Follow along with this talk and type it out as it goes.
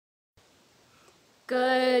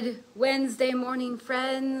Good Wednesday morning,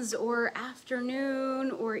 friends, or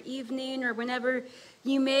afternoon, or evening, or whenever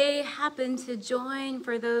you may happen to join.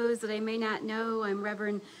 For those that I may not know, I'm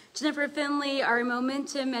Reverend Jennifer Finley, our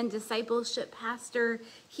Momentum and Discipleship Pastor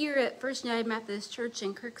here at First United Methodist Church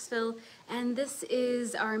in Kirksville, and this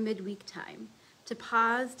is our midweek time to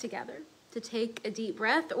pause together, to take a deep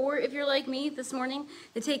breath, or if you're like me this morning,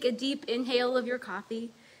 to take a deep inhale of your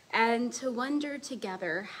coffee, and to wonder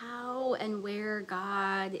together how and where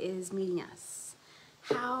God is meeting us.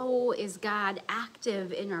 How is God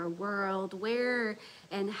active in our world? Where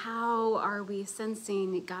and how are we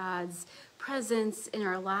sensing God's presence in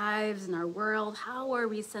our lives, in our world? How are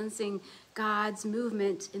we sensing God's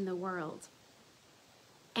movement in the world?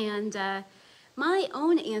 And my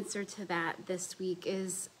own answer to that this week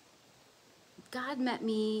is God met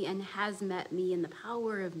me and has met me in the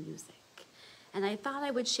power of music. And I thought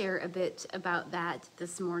I would share a bit about that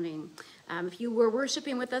this morning. If you were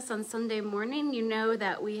worshiping with us on Sunday morning, you know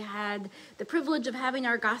that we had the privilege of having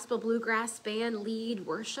our gospel bluegrass band lead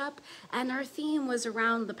worship, and our theme was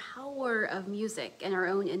around the power of music in our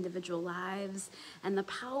own individual lives and the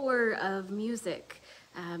power of music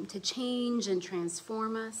to change and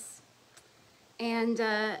transform us. And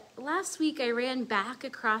last week I ran back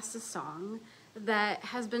across a song that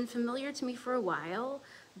has been familiar to me for a while,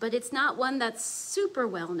 but it's not one that's super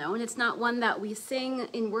well known. It's not one that we sing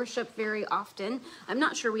in worship very often. I'm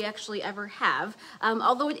not sure we actually ever have,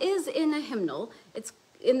 although it is in a hymnal. It's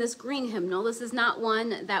in this green hymnal. This is not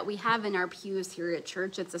one that we have in our pews here at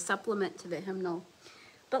church. It's a supplement to the hymnal.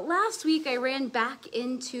 But last week I ran back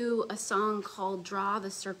into a song called Draw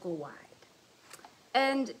the Circle Wide.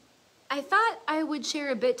 And I thought I would share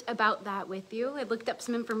a bit about that with you. I looked up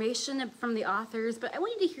some information from the authors, but I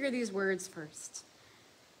want you to hear these words first.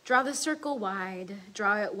 Draw the circle wide,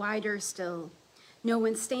 draw it wider still. No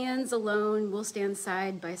one stands alone, we'll stand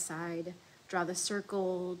side by side. Draw the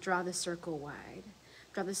circle wide. Draw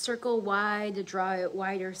the circle wide, draw it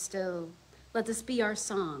wider still. Let this be our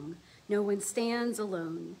song. No one stands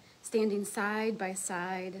alone, standing side by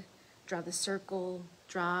side. Draw the circle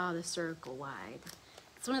wide.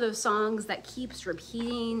 It's one of those songs that keeps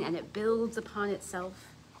repeating and it builds upon itself.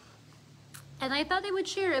 And I thought I would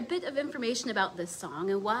share a bit of information about this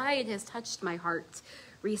song and why it has touched my heart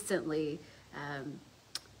recently.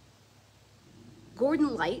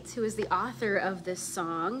 Gordon Light, who is the author of this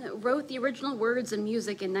song, wrote the original words and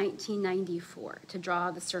music in 1994 to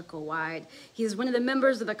Draw the Circle Wide. He's one of the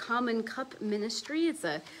members of the Common Cup Ministry. It's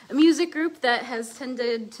a music group that has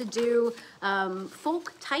tended to do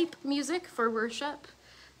folk-type music for worship.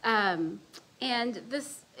 And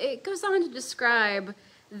it goes on to describe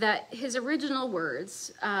that his original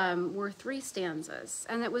words were 3 stanzas,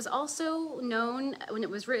 and it was also known when it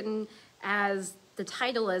was written as the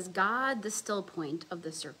title as God, the Still Point of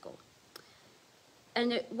the Circle.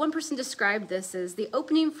 And one person described this as the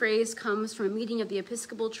opening phrase comes from a meeting of the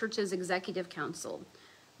Episcopal Church's Executive Council,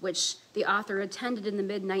 which the author attended in the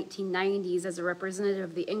mid-1990s as a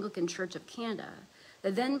representative of the Anglican Church of Canada.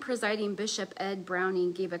 The then presiding Bishop Ed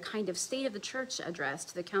Browning gave a kind of state of the church address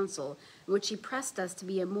to the council in which he pressed us to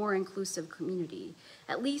be a more inclusive community.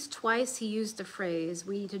 At least twice he used the phrase,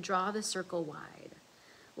 "We need to draw the circle wide."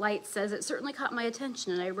 Light says, "It certainly caught my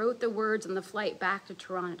attention, and I wrote the words on the flight back to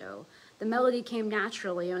Toronto. The melody came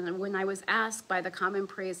naturally, and when I was asked by the Common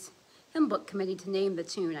Praise Hymn Book Committee to name the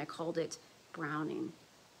tune, I called it Browning."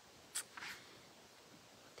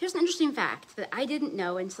 There's an interesting fact that I didn't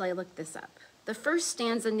know until I looked this up. The first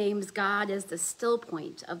stanza names God as the still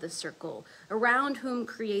point of the circle, around whom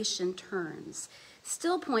creation turns.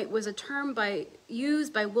 Still point was a term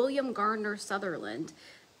used by William Gardner Sutherland,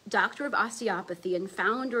 doctor of osteopathy and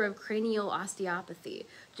founder of cranial osteopathy,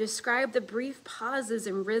 to describe the brief pauses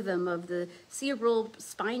and rhythm of the cerebral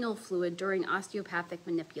spinal fluid during osteopathic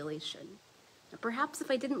manipulation. Now, perhaps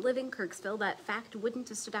if I didn't live in Kirksville, that fact wouldn't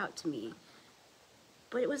have stood out to me.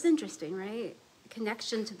 But it was interesting, right?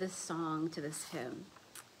 Connection to this song, to this hymn.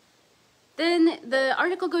 Then the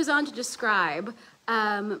article goes on to describe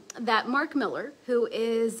that Mark Miller, who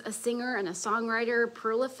is a singer and a songwriter,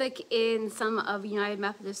 prolific in some of United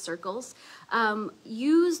Methodist circles,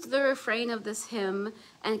 used the refrain of this hymn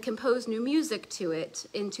and composed new music to it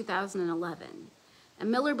in 2011.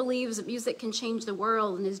 And Miller believes that music can change the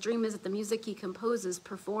world, and his dream is that the music he composes,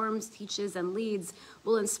 performs, teaches, and leads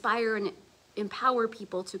will inspire and empower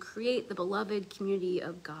people to create the beloved community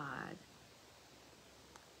of God.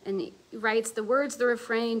 And he writes, "The words of the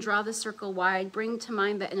refrain, draw the circle wide, bring to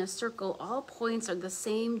mind that in a circle, all points are the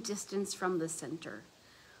same distance from the center.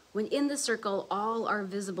 When in the circle, all are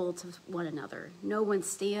visible to one another. No one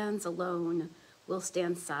stands alone, we'll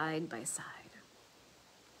stand side by side."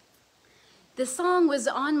 This song was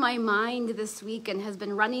on my mind this week and has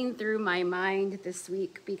been running through my mind this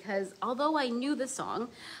week because although I knew the song,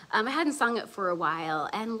 I hadn't sung it for a while.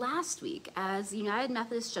 And last week, as the United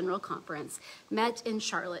Methodist General Conference met in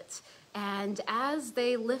Charlotte, and as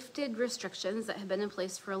they lifted restrictions that had been in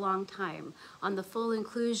place for a long time on the full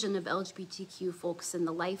inclusion of LGBTQ folks in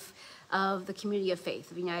the life of the community of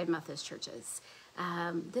faith of United Methodist churches,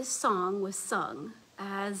 this song was sung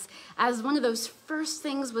as one of those first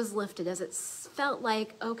things was lifted, as it felt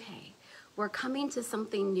like, okay, we're coming to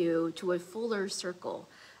something new, to a fuller circle.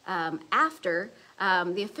 After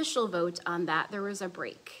the official vote on that, there was a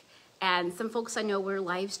break. And some folks I know were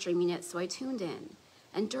live streaming it, so I tuned in.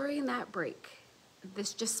 And during that break,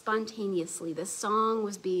 this just spontaneously, this song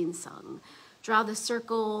was being sung. Draw the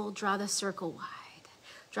circle wide.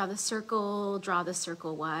 Draw the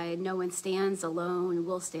circle wide. No one stands alone,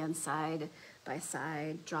 we'll stand side by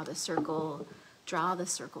side. Draw the circle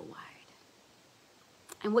wide.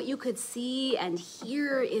 And what you could see and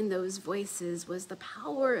hear in those voices was the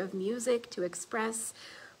power of music to express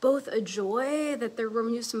both a joy that there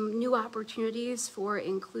were some new opportunities for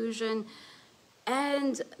inclusion,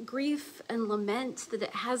 and grief and lament that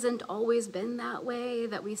it hasn't always been that way,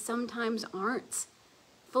 that we sometimes aren't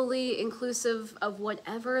fully inclusive of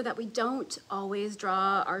whatever, that we don't always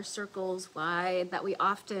draw our circles wide, that we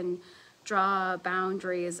often draw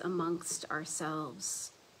boundaries amongst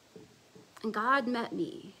ourselves. And God met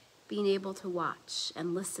me being able to watch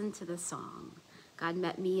and listen to the song. God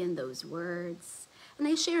met me in those words. And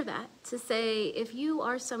I share that to say, if you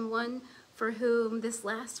are someone for whom this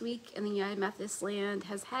last week in the United Methodist land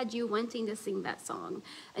has had you wanting to sing that song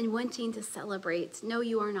and wanting to celebrate, know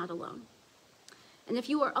you are not alone. And if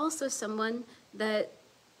you are also someone that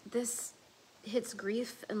this hits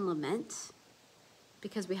grief and lament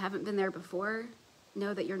because we haven't been there before,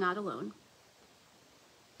 know that you're not alone.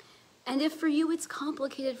 And if for you it's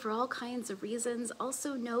complicated for all kinds of reasons,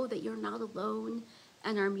 also know that you're not alone,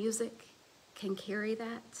 and our music can carry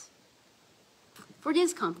that. For it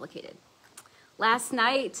is complicated. Last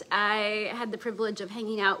night, I had the privilege of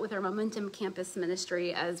hanging out with our Momentum Campus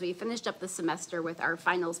Ministry as we finished up the semester with our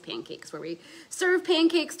finals pancakes, where we serve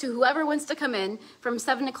pancakes to whoever wants to come in from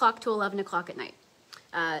 7 o'clock to 11 o'clock at night.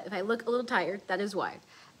 If I look a little tired, that is why.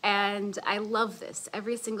 And I love this.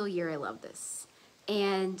 Every single year I love this.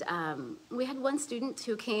 And we had one student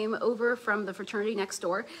who came over from the fraternity next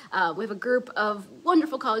door. We have a group of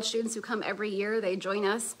wonderful college students who come every year. They join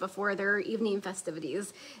us before their evening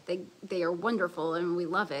festivities. They are wonderful and we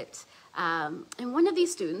love it. And one of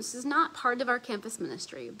these students is not part of our campus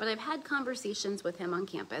ministry, but I've had conversations with him on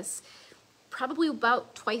campus probably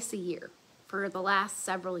about twice a year for the last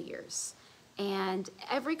several years. And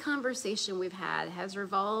every conversation we've had has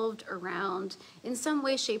revolved around, in some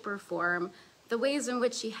way, shape, or form, the ways in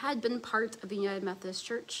which he had been part of the United Methodist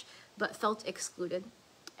Church, but felt excluded.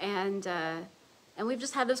 And we've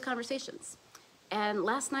just had those conversations. And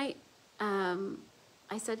last night,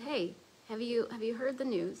 I said, hey, have you heard the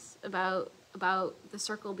news about the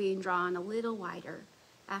circle being drawn a little wider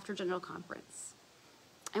after General Conference?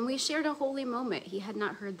 And we shared a holy moment. He had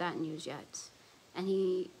not heard that news yet. And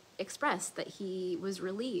he expressed that he was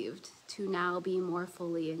relieved to now be more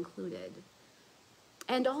fully included.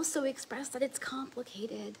 And also expressed that it's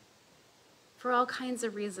complicated for all kinds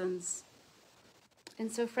of reasons.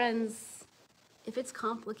 And so, friends, if it's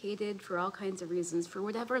complicated for all kinds of reasons, for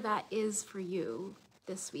whatever that is for you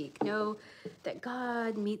this week, know that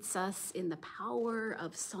God meets us in the power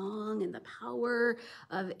of song and the power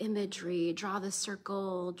of imagery. Draw the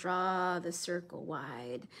circle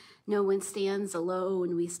wide. No one stands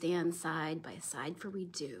alone, we stand side by side, for we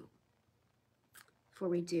do.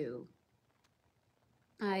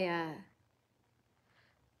 I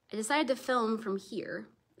decided to film from here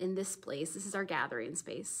in this place. This is our gathering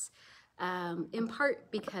space, in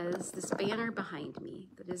part because this banner behind me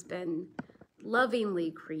that has been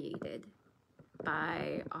lovingly created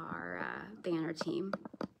by our banner team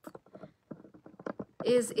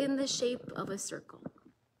is in the shape of a circle.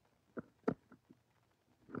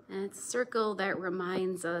 And it's a circle that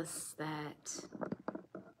reminds us that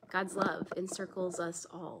God's love encircles us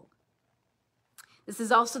all. This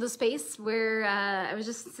is also the space where I was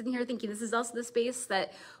just sitting here thinking, this is also the space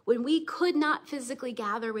that when we could not physically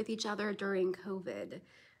gather with each other during COVID,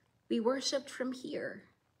 we worshiped from here.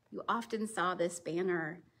 You often saw this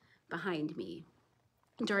banner behind me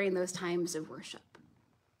during those times of worship.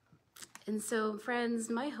 And so, friends,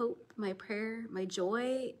 my hope, my prayer, my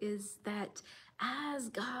joy is that as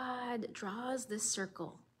God draws this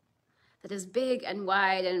circle, that is big and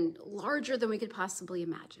wide and larger than we could possibly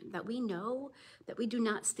imagine, that we know that we do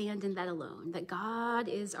not stand in that alone, that God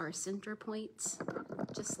is our center point,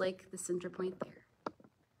 just like the center point there.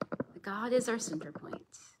 That God is our center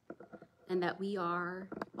point, and that we are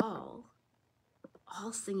all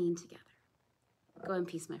singing together. Go in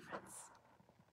peace, my friends.